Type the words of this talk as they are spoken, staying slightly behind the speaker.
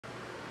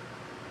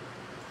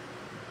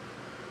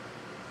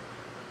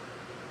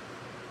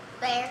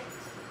Bear.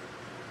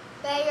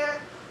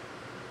 Bear.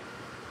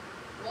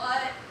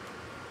 What?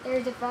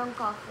 There's a phone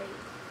call for you.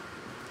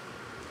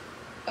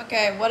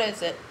 Okay, what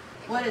is it?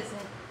 What is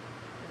it?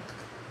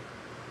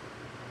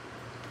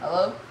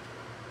 Hello?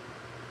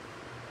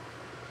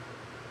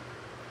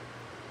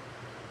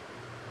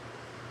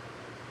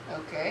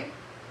 Okay.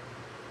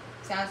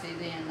 Sounds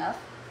easy enough.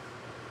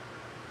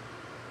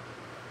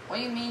 What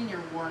do you mean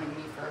you're warning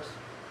me first?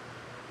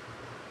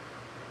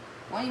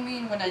 What do you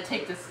mean when I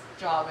take this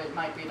job it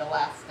might be the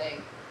last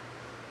thing?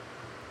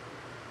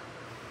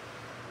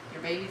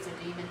 Your baby's a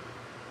demon?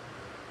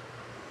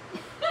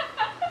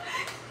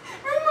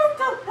 Remove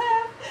the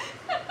laugh!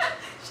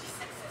 She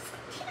says it's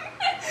a demon!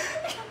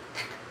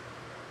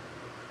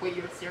 Wait,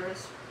 you're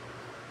serious?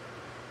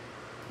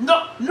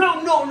 No!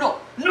 No, no, no!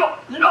 No!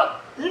 No!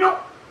 No!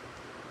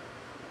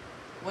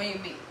 What do you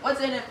mean?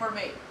 What's in it for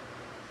me?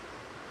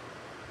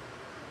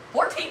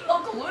 14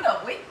 local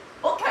Luna, wait.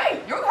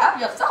 Okay, you have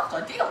yourself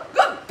a deal.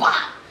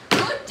 Goodbye.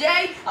 Good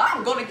day.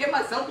 I'm going to get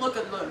myself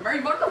local Luna.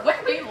 Mary Martha,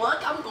 wish me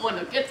luck. I'm going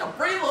to get some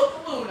free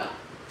local Luna.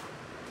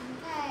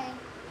 Okay.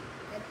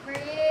 Good for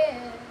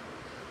you.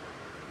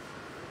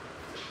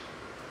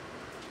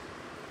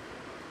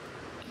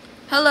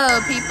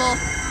 Hello, people.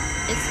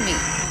 It's me,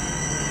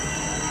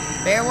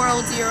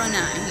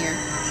 world09 here.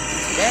 And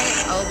today,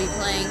 I'll be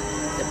playing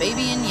The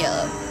Baby in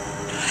Yellow.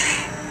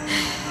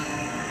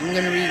 I'm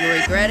gonna be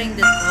regretting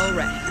this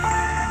already.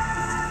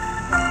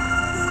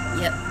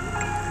 Yep,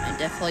 I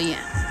definitely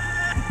am.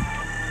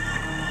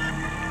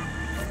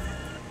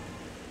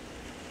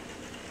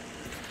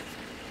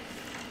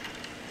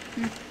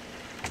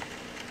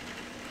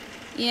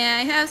 Yeah,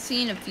 I have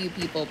seen a few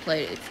people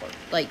play it for,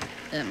 like,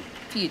 a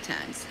few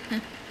times.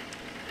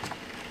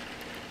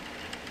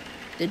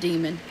 The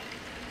demon.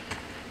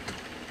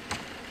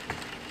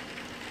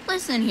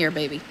 Listen here,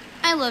 baby.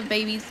 I love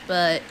babies,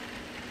 but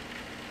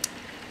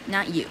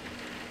not you.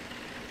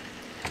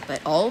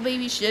 But all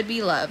babies should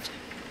be loved.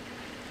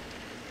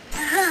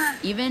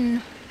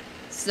 Even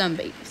some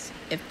babies,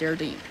 if they're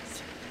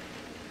demons.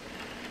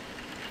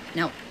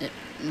 Now, let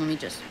me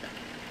just...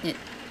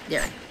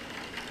 there.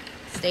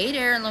 Stay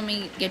there and let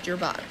me get your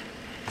bottle.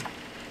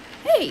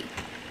 Hey!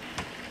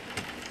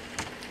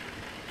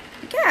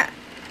 Cat!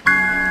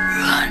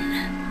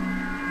 Run!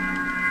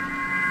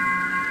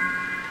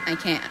 I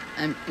can't.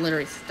 I'm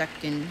literally stuck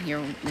in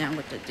here now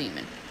with the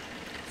demon.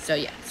 So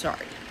yeah,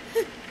 sorry.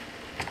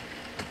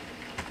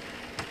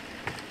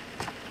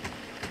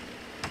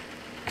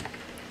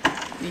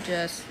 Let me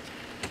just...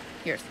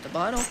 Here's the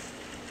bottle.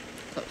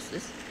 Close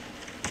this.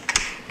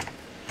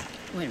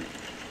 Wait a minute.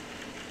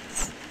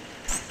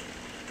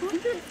 I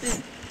wonder if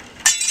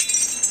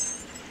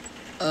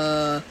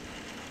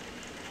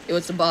it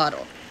was the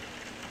bottle.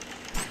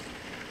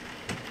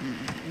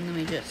 Let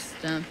me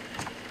just, there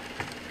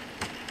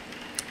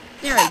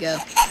we go.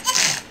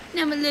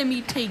 Now let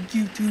me take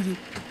you to the...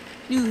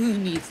 Who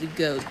needs to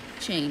go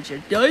change a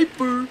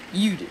diaper?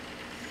 You do.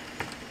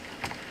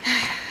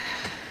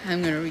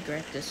 I'm gonna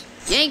regret this.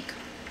 Yank!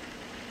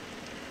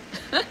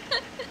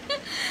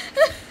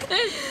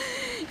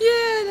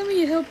 Yeah, let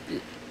me help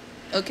you.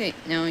 Okay,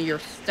 now you're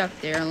stuck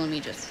there. Let me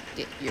just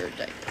get your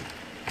diaper.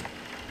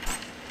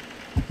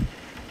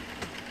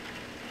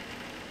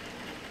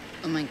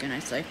 Oh my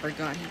goodness, I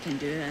forgot he can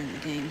do that in the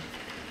game.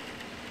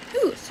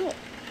 Ooh, soul.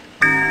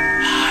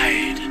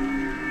 Hide.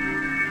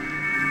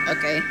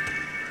 Okay.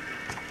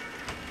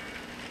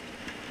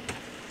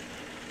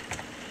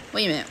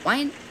 Wait a minute,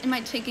 why am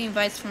I taking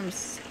advice from a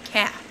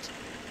cat?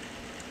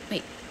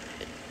 Wait.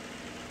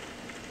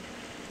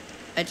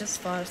 I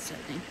just thought of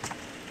something.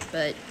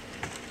 But,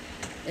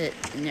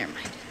 never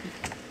mind.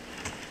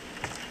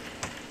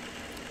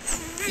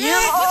 You know,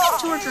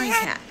 you've been torturing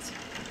cats.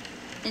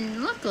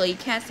 And luckily,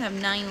 cats have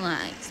 9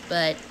 lives.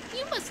 But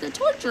you must have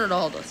tortured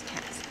all those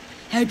cats.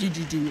 How did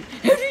you do it?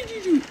 How did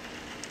you do it?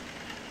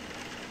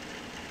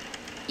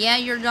 Yeah,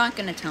 you're not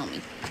gonna tell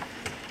me.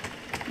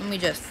 Let me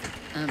just,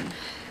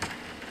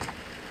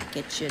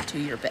 get you to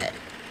your bed.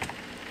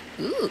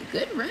 Ooh,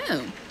 good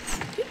room.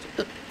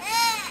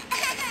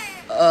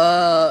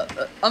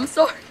 I'm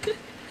sorry.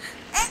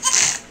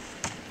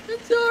 I'm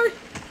sorry.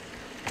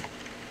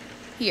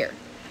 Here.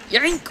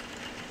 Yank!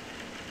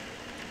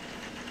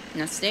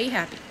 Now stay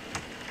happy.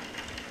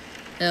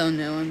 Oh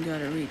no, I'm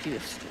gonna read you a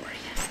story.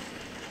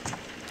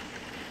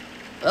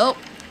 Well,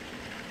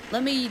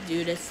 let me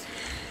do this.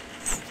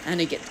 I'm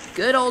gonna get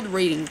good old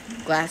reading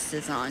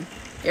glasses on.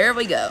 Here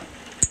we go.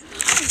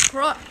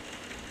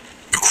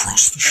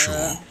 Across the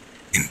shore,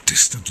 in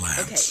distant lands,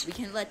 okay, we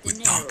can let the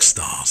with dark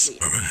stars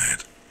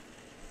overhead,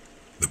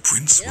 the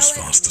prince was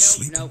fast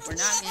asleep. Nope, we're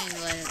not going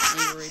to let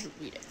the narrator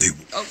read it.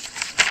 Oh.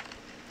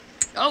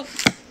 Oh.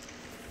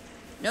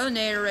 No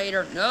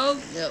narrator. No.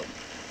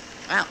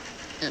 Wow.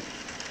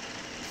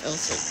 Fell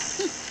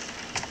asleep.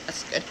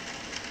 That's good.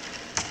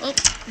 Well,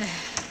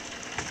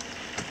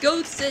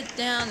 go sit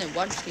down and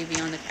watch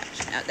TV on the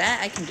couch. Now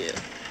that I can do.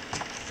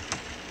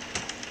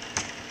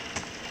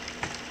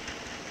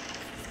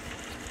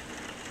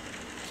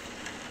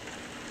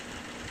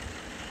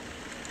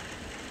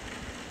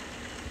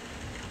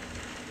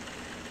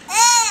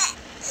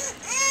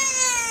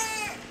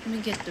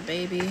 me get the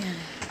baby.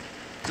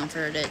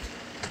 Comfort it.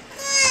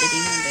 The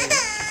demon baby.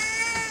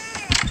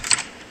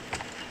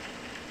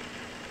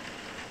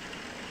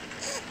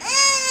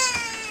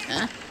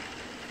 Huh?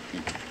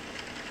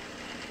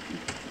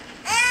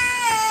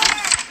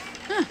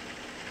 Huh.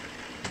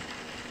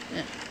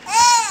 Yeah.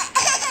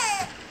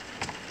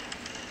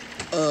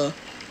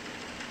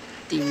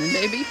 Demon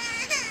baby?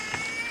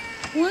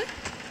 What?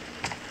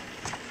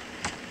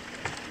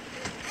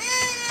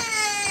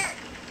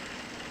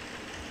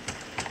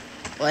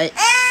 What?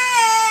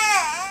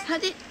 How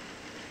did...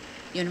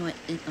 You know what?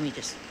 Let me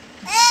just...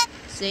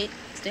 Stay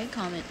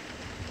calm. Ugh,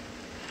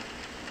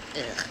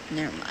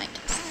 never mind.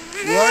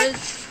 You're a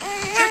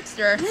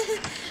trickster.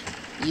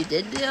 You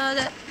did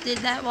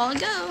that while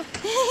ago.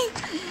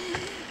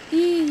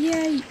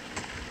 Yeah.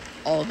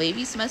 All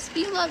babies must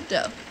be loved,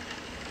 though.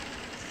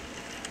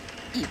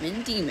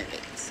 Even demon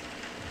babies.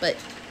 But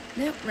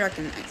they don't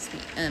recognize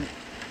me.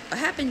 What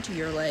happened to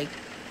your leg?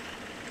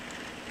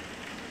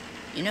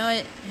 You know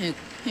what?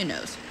 Who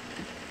knows?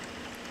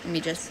 Let me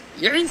just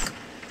yoink.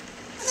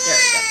 There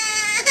we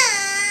go.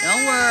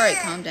 Don't worry,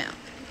 calm down.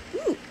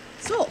 Ooh,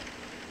 soul.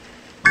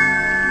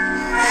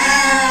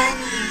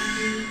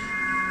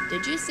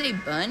 Did you say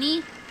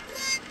bunny?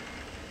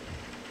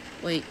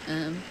 Wait,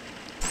 let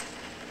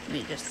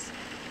me just,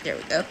 there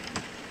we go.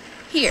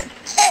 Here,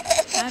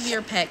 have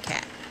your pet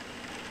cat.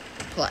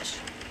 Plush.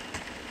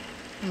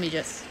 Let me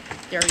just,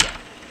 there we go.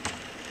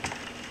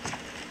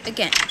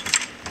 Again.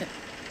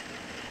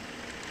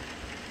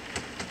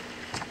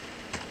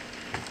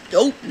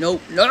 Nope,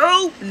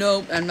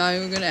 I'm not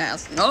even gonna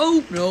ask.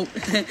 Nope,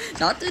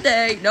 not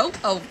today. Nope,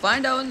 I'll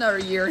find out another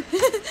year.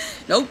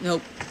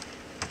 Nope.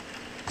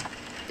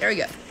 There we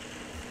go.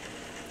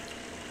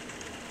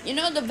 You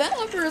know,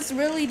 developers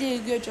really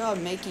did a good job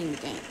making the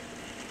game.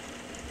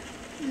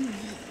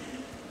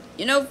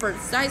 You know, for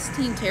Size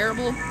Team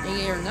Terrible,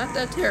 they are not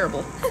that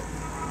terrible.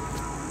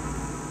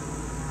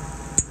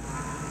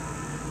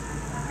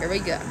 Here we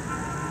go.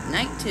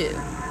 Night 2.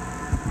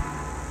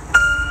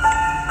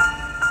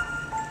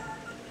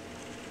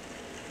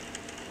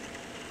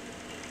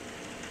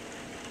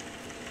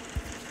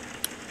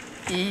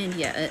 And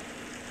yeah,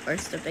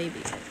 where's the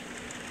baby at?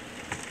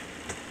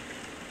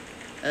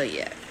 Oh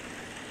yeah.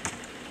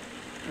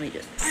 Let me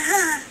just...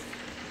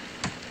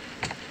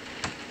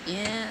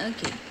 Yeah,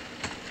 okay.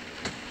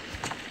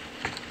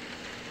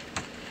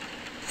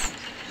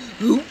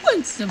 Who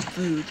wants some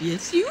food?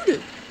 Yes, you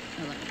do.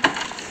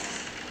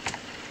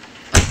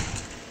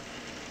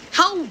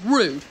 How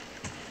rude.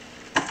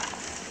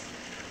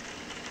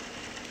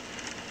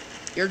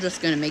 You're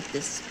just gonna make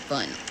this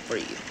fun for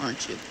you,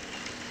 aren't you?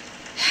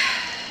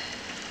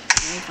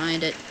 Let me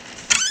find it.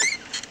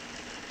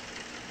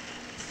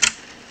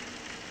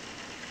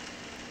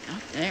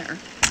 Not there.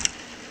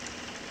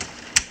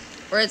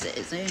 Where is it?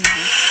 Is it in here?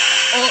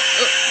 Oh,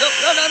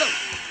 no.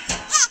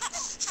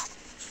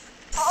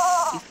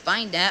 You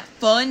find that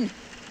fun?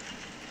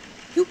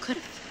 You could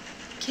have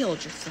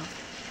killed yourself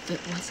if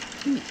it wasn't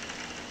for me.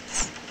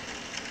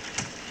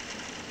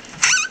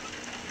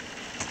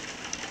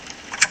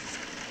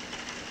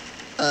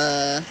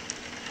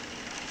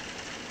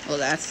 Well,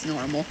 that's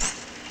normal.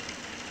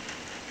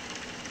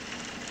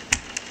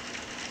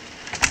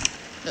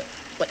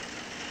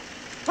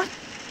 What?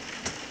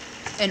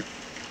 And...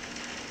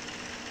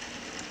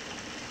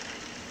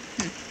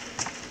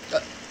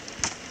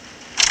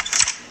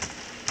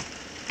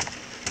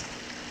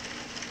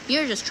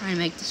 You're just trying to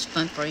make this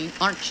fun for you,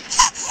 aren't you?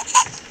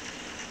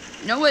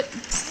 You know what?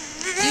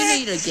 You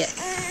need a gift,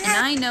 and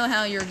I know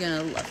how you're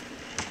gonna love it.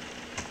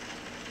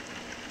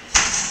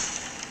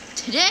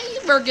 Today,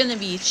 we're gonna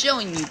be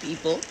showing you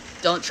people,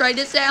 don't try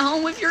this at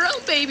home with your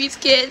own babies,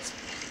 kids,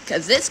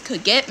 because this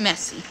could get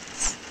messy.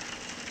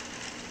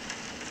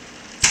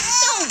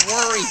 Don't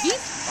worry,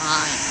 he's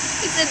fine.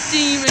 He's a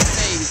demon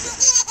baby.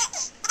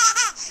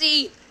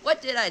 See,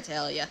 what did I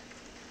tell ya?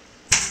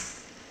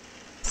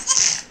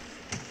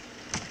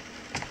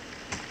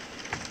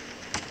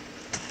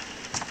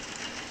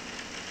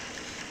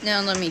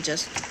 Now let me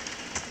just...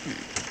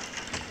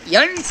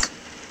 Yank!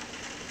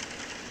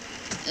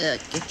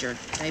 Get your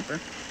diaper.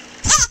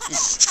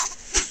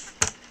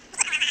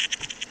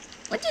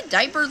 When did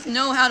diapers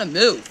know how to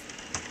move?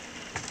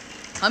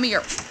 Come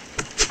here.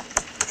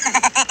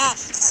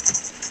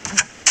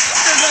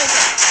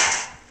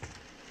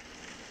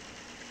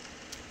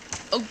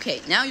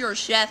 Okay, now you're a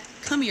chef.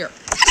 Come here.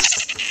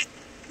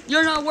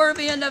 You're not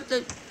worthy enough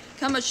to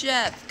become a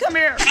chef. Come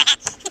here.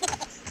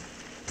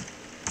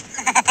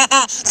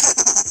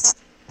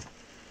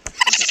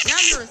 Okay, now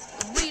you're a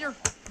waiter.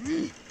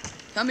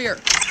 Come here.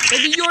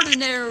 Maybe you're the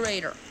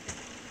narrator.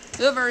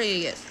 Whoever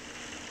he is.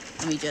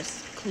 Let me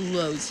just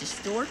close this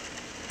door.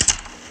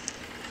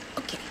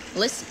 Okay,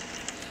 listen.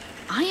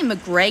 I am a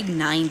Greg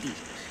 90.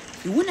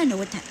 You want to know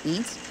what that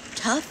means?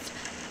 Tough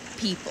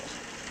people.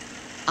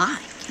 I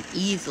can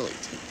easily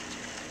take it.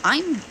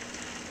 I'm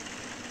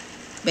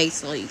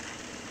basically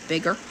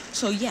bigger.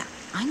 So yeah,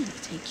 I'm going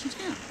to take you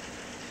down.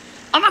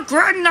 I'm a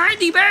Greg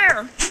 90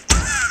 bear!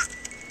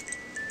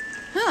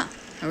 Huh,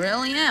 I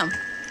really am.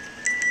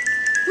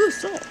 Ooh,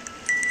 soul.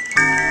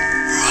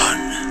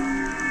 Run.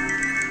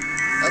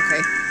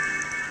 Okay.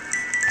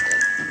 Let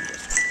me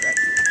just grab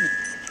you.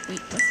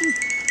 Wait, what's in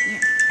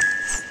here?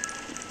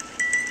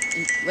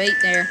 Wait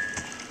there.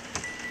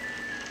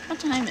 What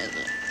time is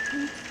it?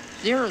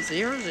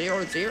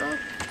 0000?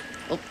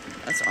 Oh,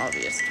 that's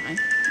obvious time.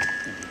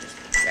 Let me just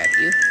grab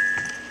you.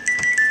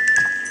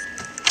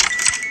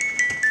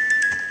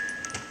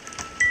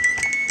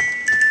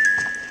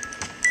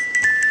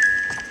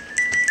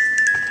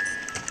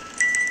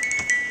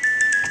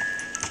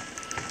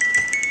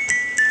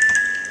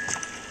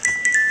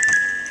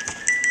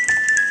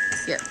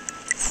 Here.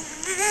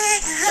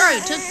 Sorry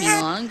it took me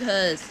long,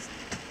 cause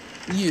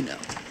you know.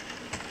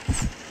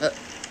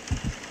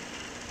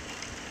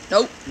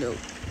 Nope, nope.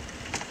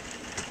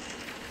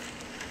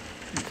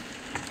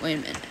 Wait a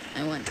minute,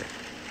 I wonder.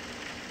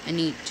 I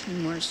need 2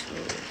 more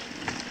souls.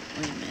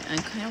 Wait a minute, I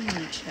kind of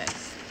want to check.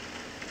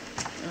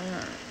 Where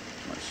are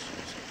more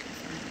souls I can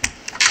find?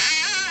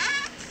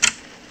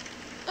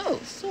 Oh,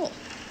 soul.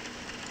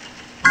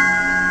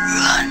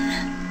 Run.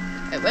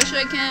 I wish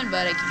I can,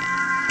 but I can't.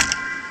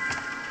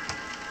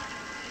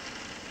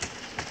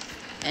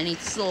 Any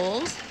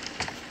souls?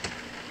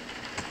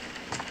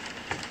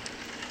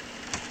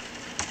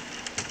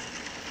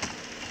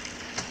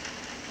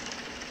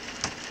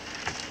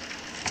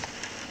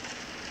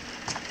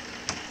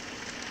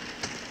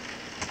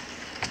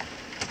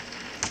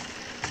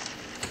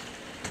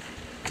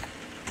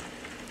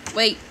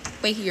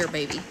 Wait here,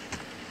 baby.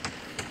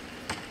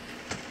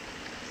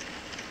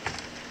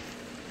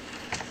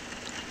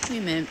 Wait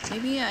a minute,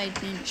 maybe I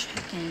didn't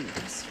check in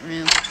this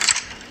room.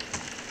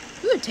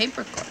 Ooh, a tape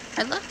recorder.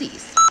 I love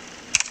these.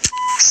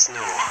 Snow.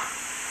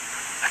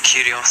 A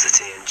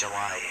curiosity in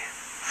July,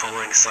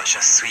 following such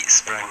a sweet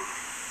spring.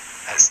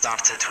 It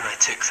started when I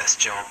took this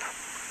job,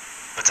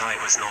 but I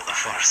was not the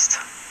first.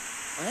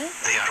 What?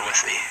 They are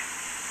with me.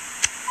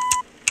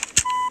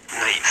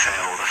 Night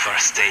fell the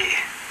first day,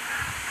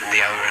 and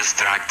the hours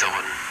dragged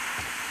on.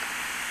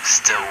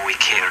 Still we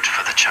cared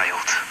for the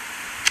child.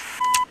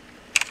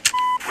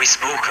 We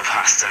spoke of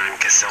Hastur and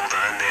Casilda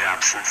in their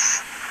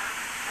absence,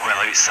 while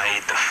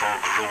outside the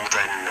fog rolled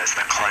in as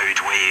the cloud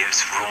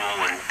waves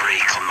roll and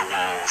break on the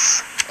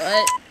walls.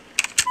 What?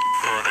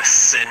 Oh, the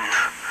sin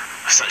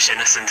of such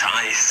innocent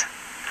eyes.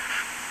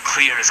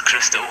 Clear as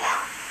crystal.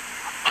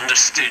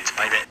 Understood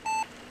by the...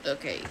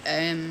 Okay,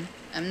 I'm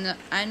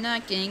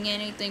not getting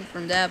anything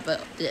from that,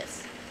 but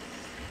this.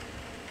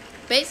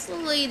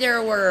 Basically,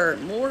 there were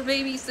more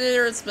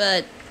babysitters,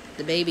 but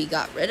the baby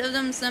got rid of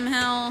them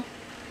somehow,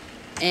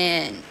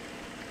 and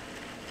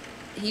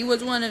he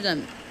was one of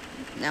them.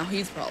 Now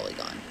he's probably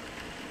gone.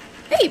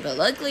 Hey, but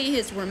luckily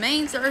his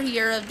remains are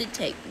here of the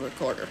tape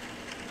recorder.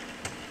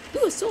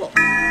 Ooh, a soul.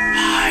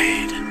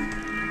 Hide.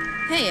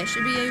 Hey, I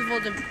should be able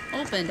to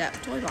open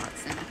that toy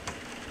box now.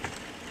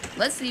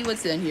 Let's see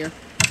what's in here.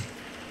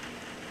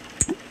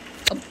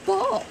 A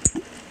ball.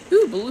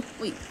 Ooh, blue.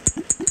 Wait.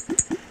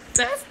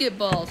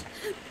 Basketballs.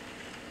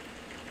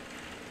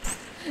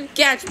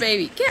 Catch,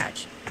 baby,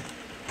 catch.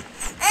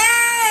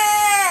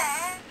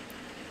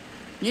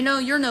 You know,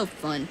 you're no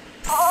fun.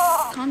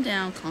 Calm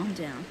down, calm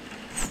down.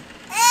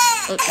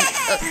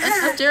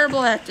 I'm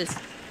terrible at this.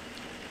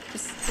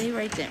 Just stay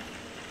right there.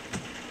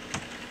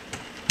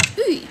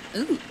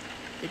 Ooh,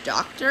 the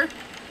doctor?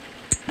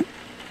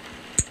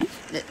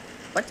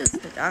 What does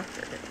the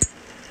doctor do?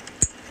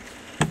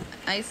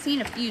 I've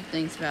seen a few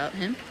things about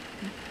him.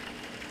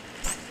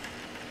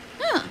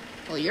 Huh,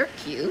 well, you're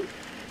cute.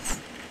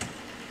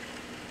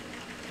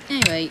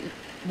 Anyway,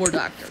 more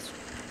doctors.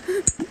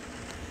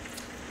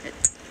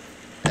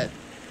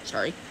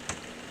 Sorry.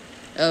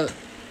 Oh.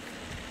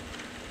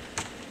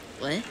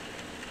 What?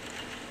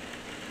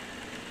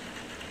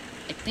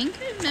 I think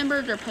I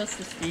remember they're supposed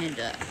to stand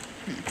up.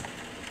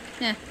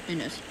 Yeah, who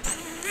knows.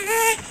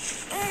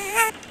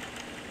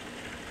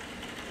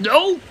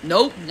 No,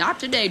 nope, not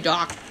today,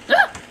 Doc.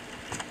 Ah!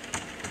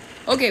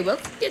 Okay, well,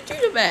 let's get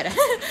you to bed.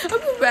 I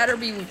would rather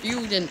be with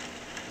you than...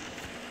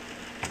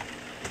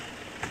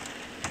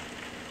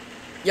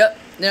 Yep,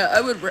 no, I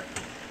would...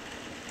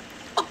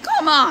 Oh,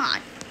 come on!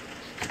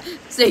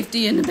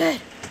 Safety in the bed.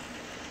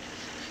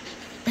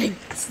 Baby,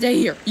 stay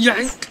here.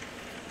 Yank!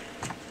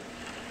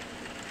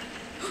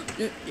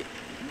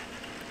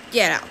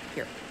 Get out.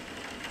 Here.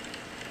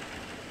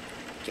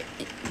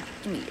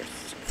 Give me your...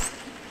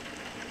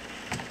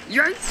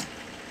 Yank!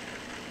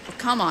 Oh,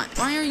 come on.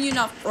 Why are you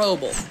not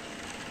throwable?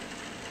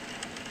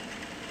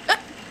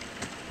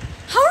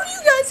 How are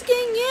you guys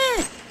getting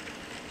in?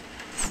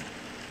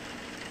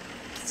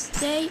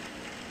 Stay.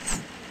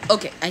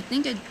 Okay, I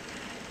think I...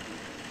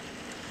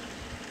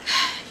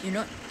 You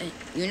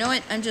know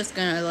what? I'm just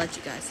gonna let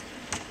you guys...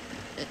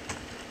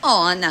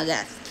 Oh, now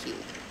that's cute.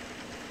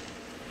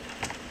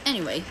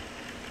 Anyway,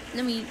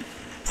 let me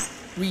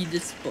read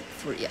this book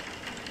for you.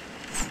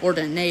 Or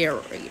the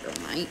narrator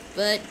might,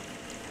 but...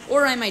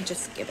 Or I might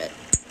just skip it.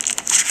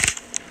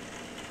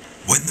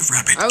 When the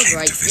rabbit I was came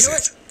right. to You know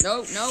visit,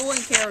 what? No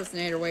one cares,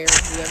 narrator.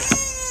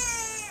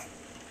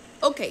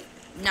 Okay,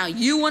 now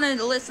you want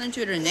to listen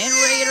to the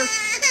narrator?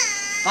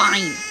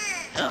 Fine.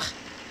 Ugh.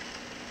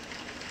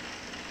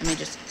 Let me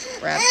just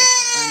grab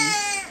this bunny.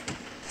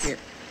 Here.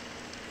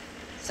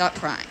 Stop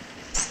crying.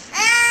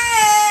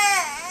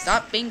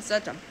 Stop being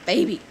such a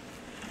baby.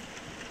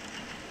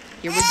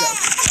 Here we go.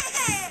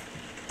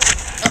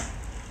 Oh.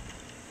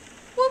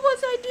 What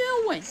was I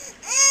doing?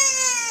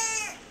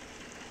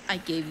 I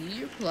gave you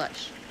your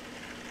plush.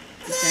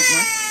 Is that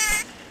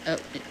more? Oh,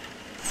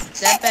 is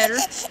that better?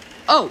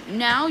 Oh,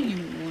 now you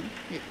want...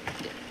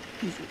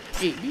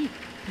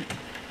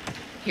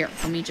 Here,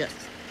 let me just...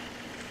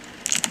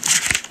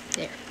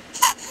 There.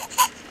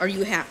 Are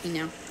you happy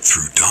now?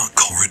 Through dark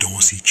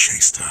corridors he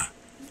chased her.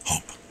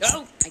 Hop.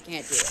 No, I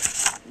can't do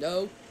it.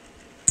 No.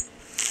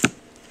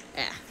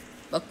 Ah,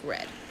 book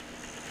read.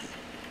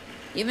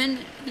 Even,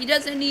 he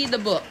doesn't need the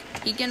book.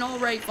 He can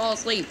already fall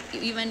asleep,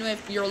 even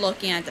if you're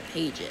looking at the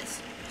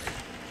pages.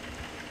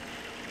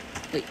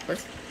 Wait,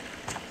 first.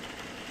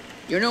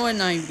 You know what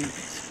 9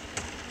 is.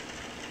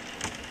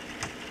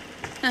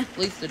 At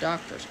least the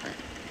doctor's friend.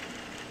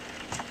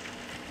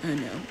 Oh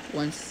no,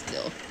 one's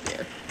still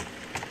there.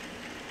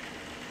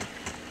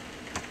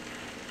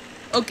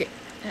 Okay,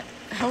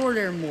 how are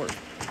there more?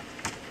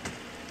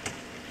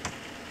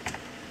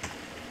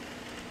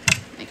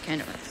 I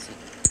kind of want to see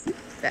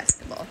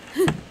basketball.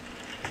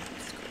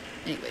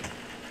 Anyway,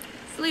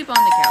 sleep on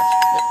the couch.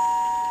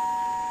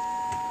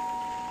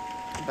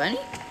 Bunny?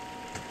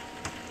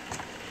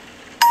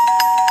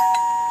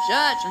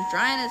 Shush, I'm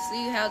trying to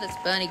see how this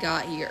bunny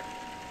got here.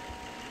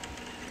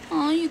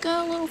 Oh, you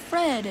got a little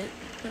Fred.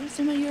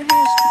 Some of your hair's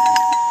coming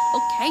out.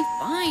 Okay,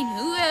 fine.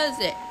 Who is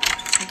it?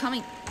 I'm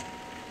coming.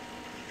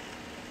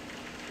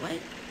 What?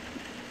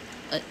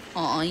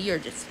 Oh, you're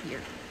just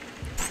here.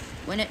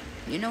 When it,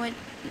 you know what?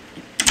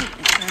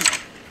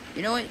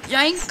 You know what?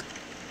 Yank!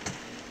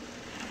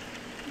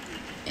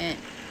 And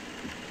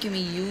give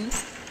me you.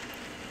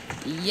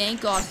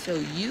 Yank also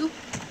you.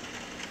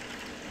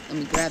 Let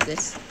me grab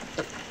this.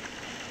 Oh.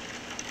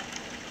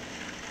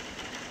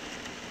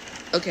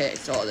 Okay, I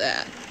saw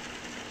that.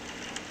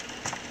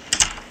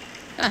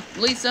 Huh,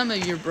 at least some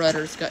of your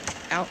brothers got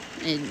out,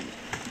 and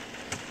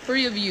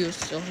 3 of you are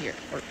still here.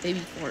 Or maybe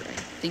 4, I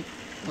think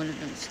one of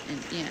them's in,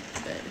 yeah,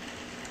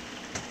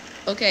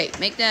 but... Okay,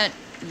 make that,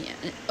 yeah,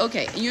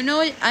 okay, you know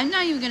what? I'm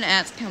not even gonna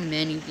ask how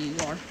many of you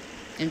are.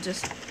 And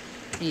just,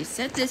 when you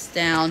set this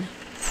down,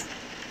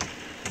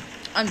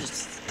 I'm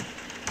just,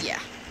 yeah.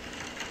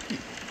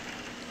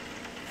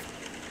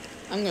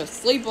 I'm gonna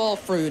sleep all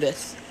through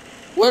this,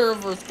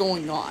 whatever's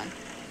going on.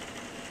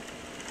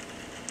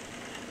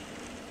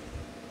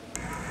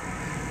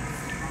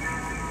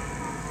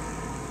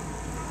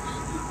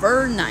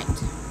 Bird night.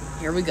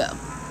 Here we go.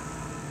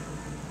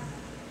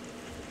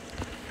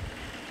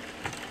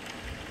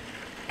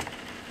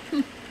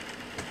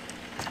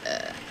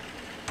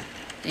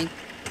 Think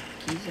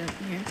he's up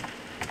here.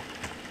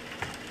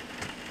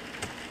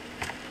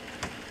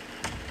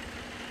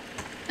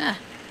 Ah,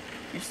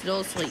 you're still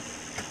asleep.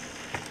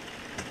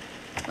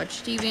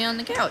 Watch TV on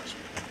the couch.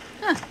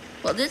 Huh.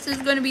 Well, this is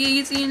going to be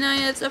easy enough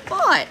as I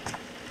thought.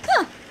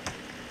 Huh.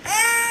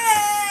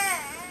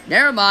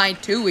 Never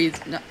mind. 2 easy.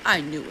 No,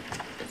 I knew it.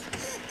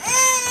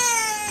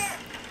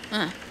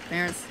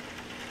 Parents.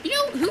 You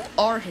know, who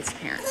are his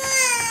parents?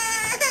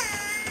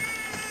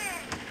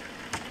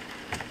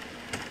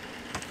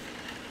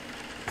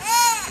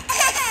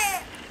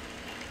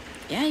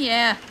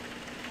 Yeah.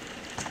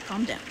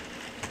 Calm down.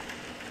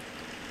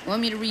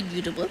 Want me to read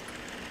you the book?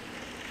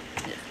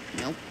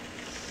 Nope.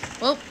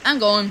 Well, I'm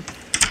going.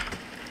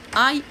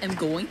 I am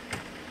going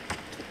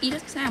to eat a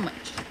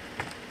sandwich.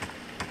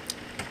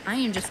 I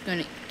am just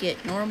going to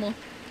get normal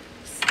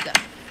stuff.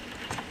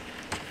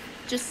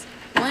 Just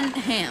 1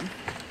 ham.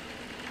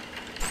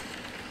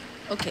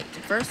 Okay, the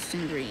first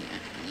ingredient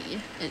I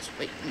need is,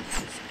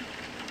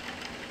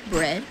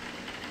 bread.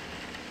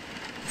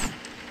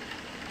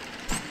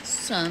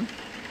 Some.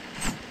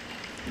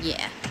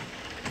 Yeah.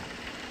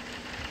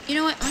 You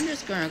know what? I'm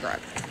just gonna grab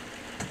it.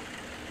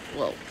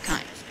 Well,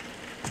 kind of.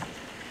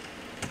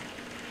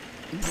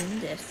 And then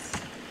this.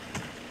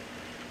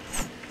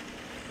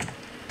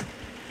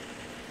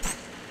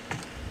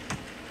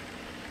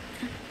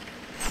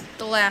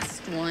 The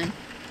last one.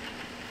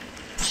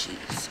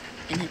 Cheese.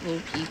 And it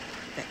will be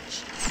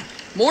perfection.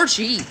 More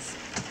cheese!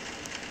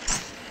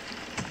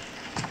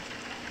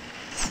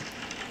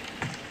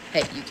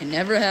 Hey, you can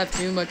never have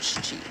too much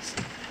cheese.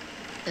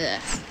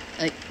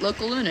 Like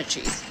Local Luna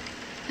cheese.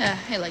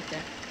 I like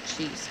that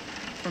cheese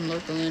from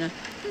Local Luna.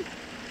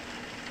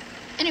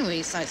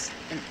 Anyways,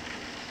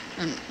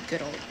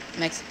 good old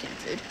Mexican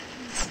food.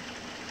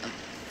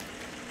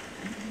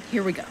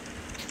 Here we go.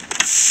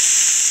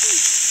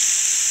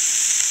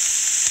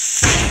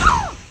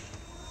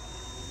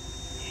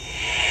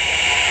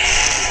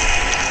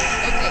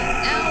 Okay,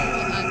 now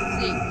I'm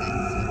seeing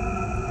this.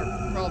 Or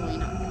probably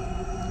not.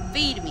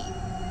 Feed me.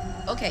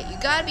 Okay, you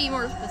gotta be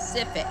more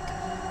specific.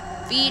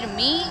 Feed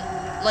me,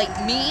 like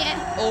me,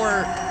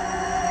 or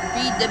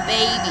feed the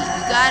baby.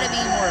 You gotta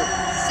be more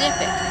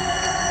specific.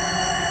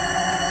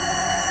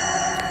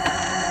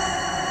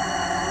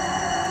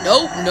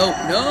 Nope, nope,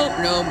 nope,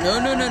 nope, no,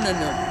 no, no, no,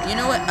 no. You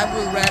know what? I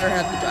would rather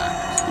have the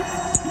doctors.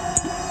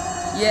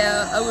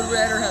 Yeah, I would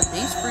rather have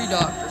these free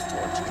doctors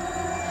torture.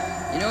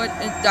 You know what?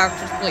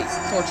 Doctors, please,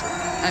 torture.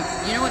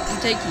 You know what? I'm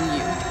taking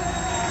you.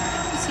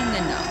 You seem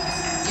to know.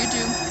 You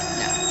do?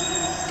 No.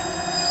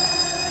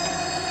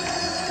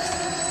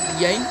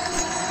 Yank.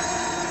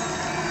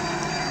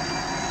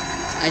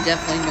 I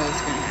definitely know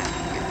what's gonna happen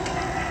here.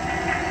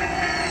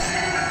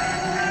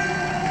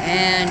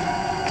 And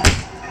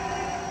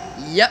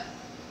yep.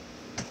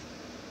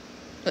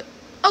 But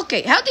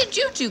okay, how did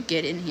you two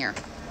get in here?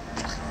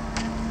 I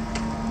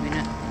mean,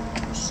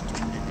 you're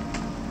stupid.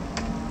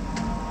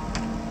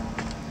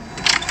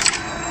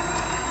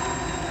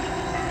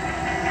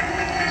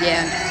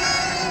 Yeah.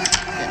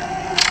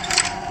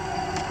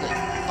 Good.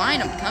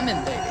 Fine, I'm coming,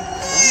 baby.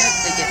 Don't have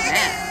to get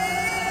mad.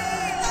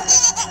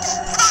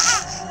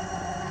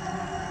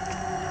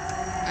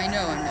 I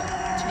know.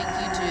 Take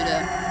you to the...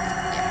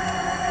 Yeah.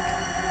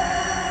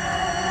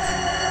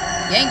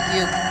 Yank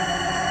you.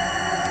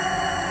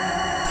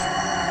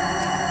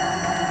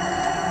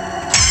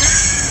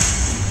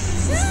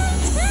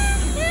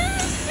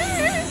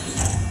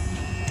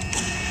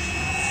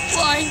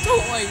 Flying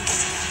toys.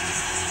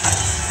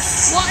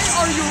 Why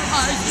are your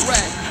eyes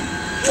red?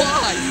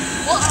 Why?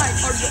 Why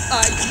are your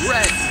eyes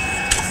red?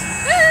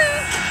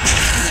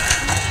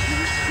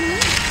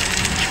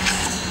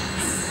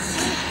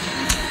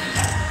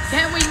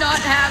 Can we not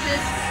have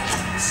it?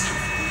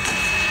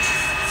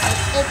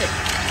 Open.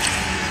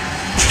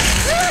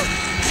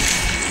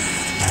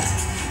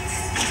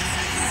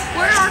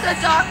 Where are the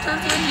doctors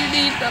when you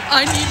need them?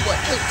 I need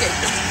one. Okay.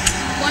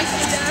 Why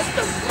can't I ask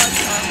them blood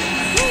army?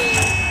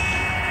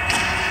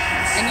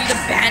 I need to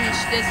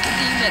banish this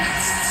demon.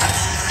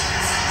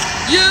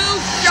 You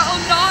shall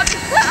not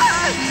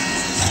pass!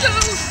 You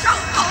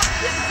shall not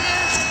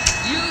resist!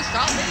 You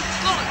shall be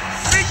gone!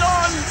 Be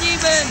gone,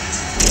 demon!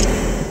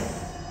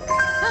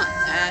 Huh,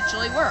 that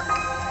actually worked.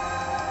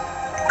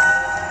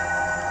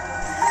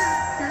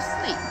 You're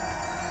asleep.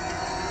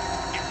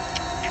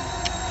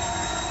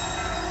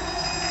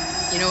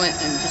 You know what?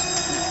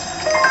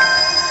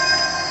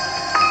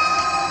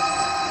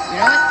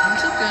 I'm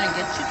just gonna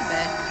get you to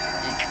bed.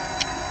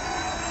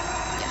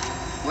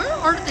 Where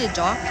are the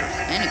doctors,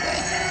 anyway?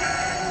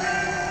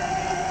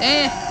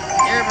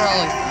 They're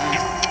probably fine.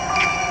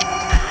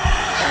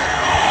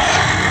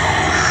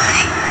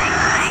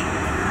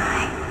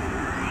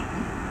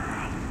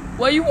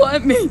 What do you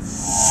want me?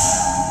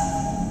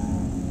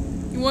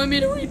 You want me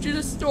to read you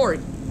the story?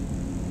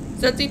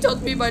 Something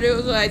told me by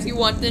those eyes you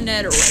want the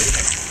netherite.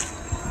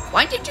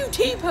 Why did you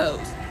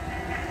T-pose?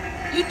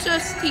 You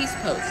just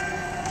T-pose.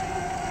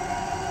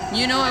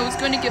 You know, I was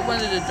going to get one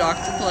of the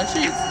doctor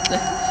plushies.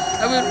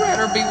 I would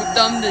rather be with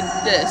them than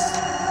this.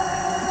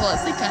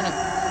 Plus, they're kind of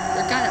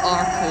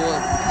awkward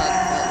and how to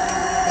follow you,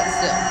 but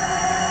still.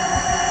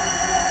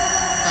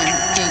 I'm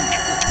dink.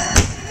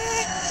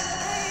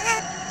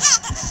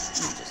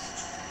 Just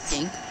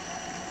dink.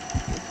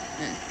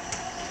 And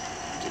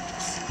get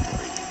this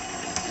for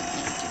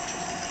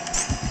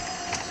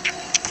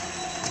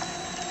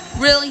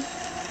you. Really?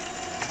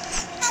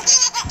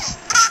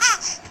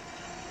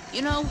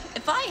 You know,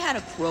 if I had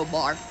a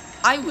crowbar,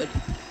 I would,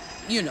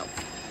 you know,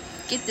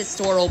 get this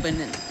door open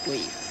and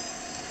leave.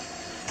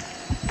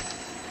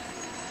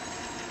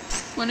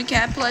 Want a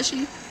cat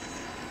plushie?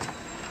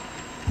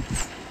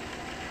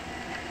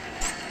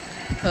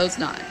 Suppose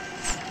not.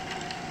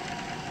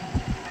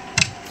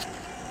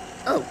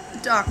 Oh, the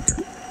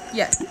doctor.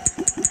 Yes.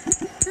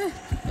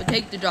 We'll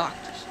take the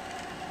doctors.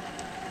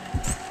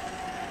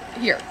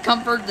 Here,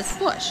 comfort the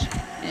plush.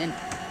 And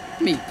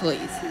me,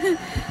 please.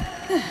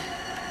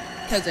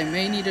 Because I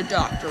may need a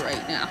doctor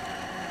right now.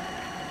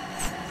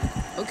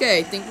 Okay,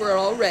 I think we're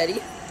all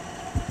ready.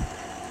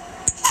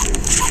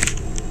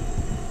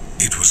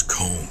 It was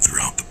cold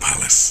throughout the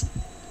palace.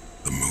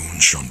 The moon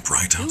shone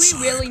bright outside.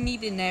 Do we really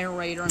need a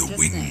narrator? The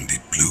wind,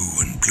 it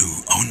blew and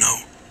blew. Oh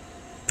no.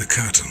 The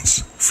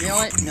curtains flew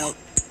up and... Nope.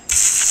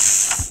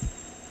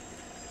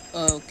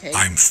 Okay.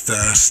 I'm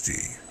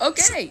thirsty.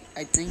 Okay,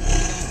 I think we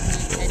don't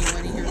need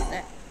anyone to hear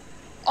that.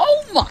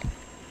 Oh my!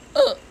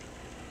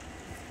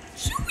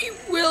 We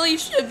really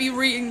should be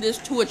reading this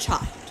to a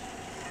child.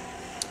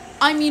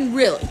 I mean,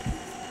 really.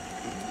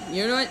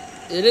 You know what?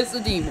 It is a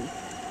demon.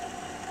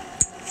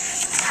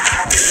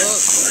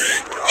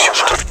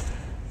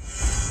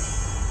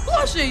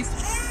 Plushies!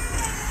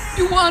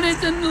 You wanted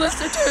to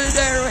listen to the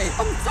narrator.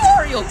 I'm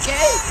sorry,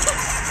 okay?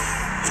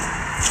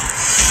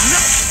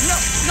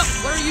 No,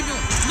 what are you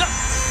doing? No.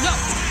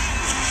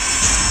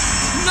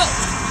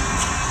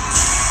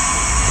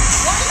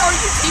 Why are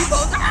you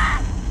T-posing?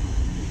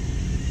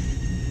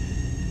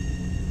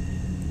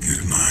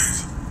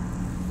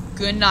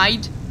 Good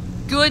night.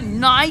 Good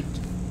night?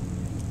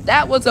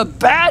 That was a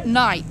bad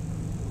night.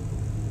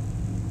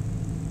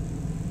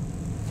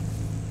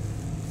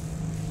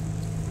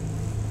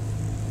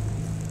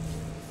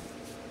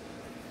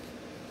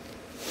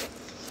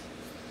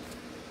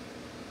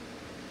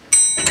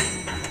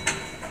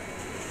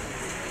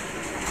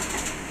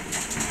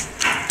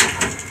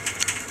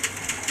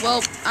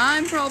 well,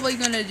 I'm probably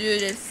gonna do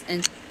this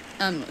and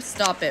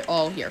stop it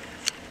all here.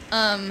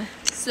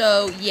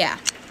 So yeah.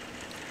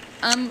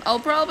 I'll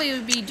probably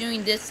be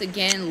doing this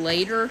again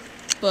later,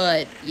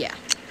 but yeah.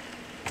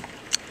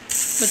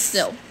 But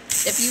still,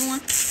 if you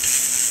want,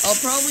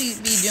 I'll probably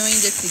be doing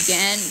this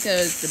again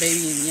because the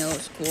baby in yellow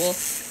is cool.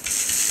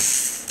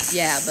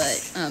 Yeah, but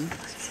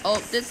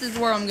this is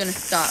where I'm gonna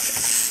stop it.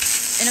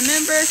 And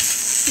remember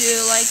to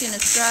like and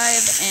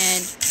subscribe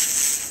and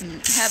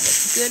have a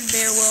good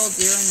Bear World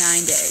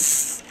 09 day,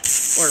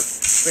 or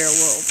Bear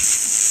World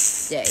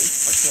day,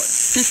 or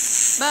whatever.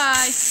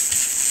 Bye.